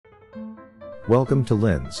Welcome to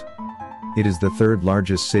Linz. It is the third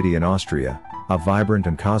largest city in Austria, a vibrant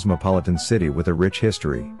and cosmopolitan city with a rich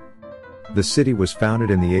history. The city was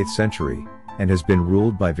founded in the 8th century, and has been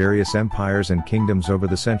ruled by various empires and kingdoms over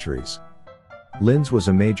the centuries. Linz was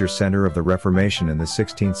a major center of the Reformation in the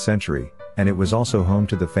 16th century, and it was also home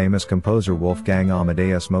to the famous composer Wolfgang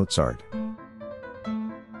Amadeus Mozart.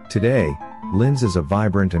 Today, Linz is a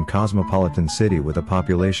vibrant and cosmopolitan city with a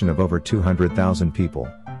population of over 200,000 people.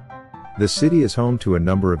 The city is home to a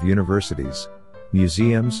number of universities,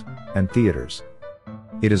 museums, and theaters.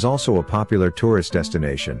 It is also a popular tourist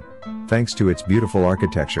destination, thanks to its beautiful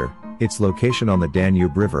architecture, its location on the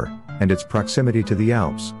Danube River, and its proximity to the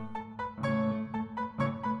Alps.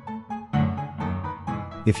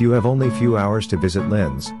 If you have only few hours to visit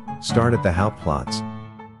Linz, start at the Hauptplatz.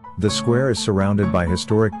 The square is surrounded by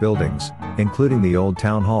historic buildings, including the Old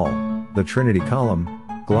Town Hall, the Trinity Column,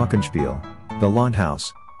 Glockenspiel, the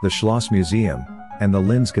Landhaus, the Schloss Museum, and the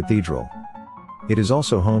Linz Cathedral. It is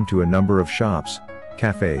also home to a number of shops,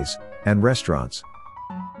 cafes, and restaurants.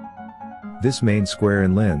 This main square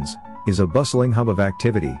in Linz is a bustling hub of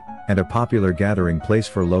activity, and a popular gathering place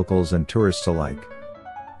for locals and tourists alike.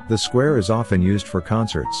 The square is often used for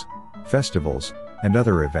concerts, festivals, and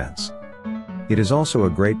other events. It is also a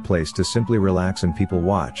great place to simply relax and people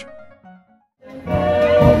watch.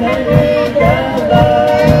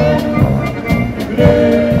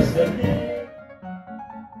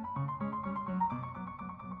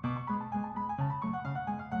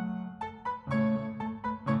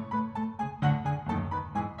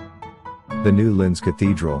 The new Linz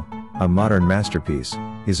Cathedral, a modern masterpiece,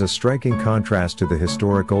 is a striking contrast to the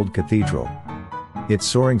historic old cathedral. Its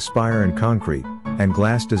soaring spire and concrete and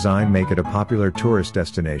glass design make it a popular tourist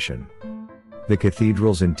destination. The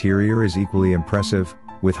cathedral's interior is equally impressive,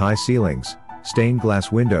 with high ceilings, stained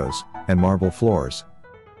glass windows, and marble floors.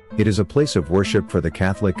 It is a place of worship for the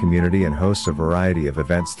Catholic community and hosts a variety of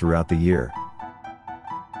events throughout the year.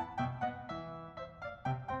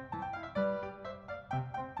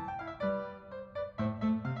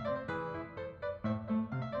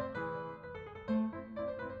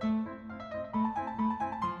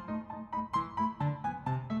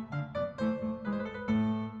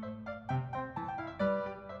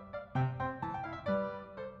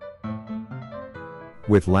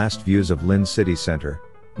 With last views of Linz city center,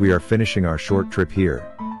 we are finishing our short trip here.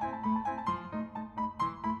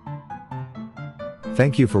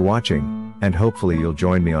 Thank you for watching, and hopefully you'll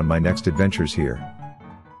join me on my next adventures here.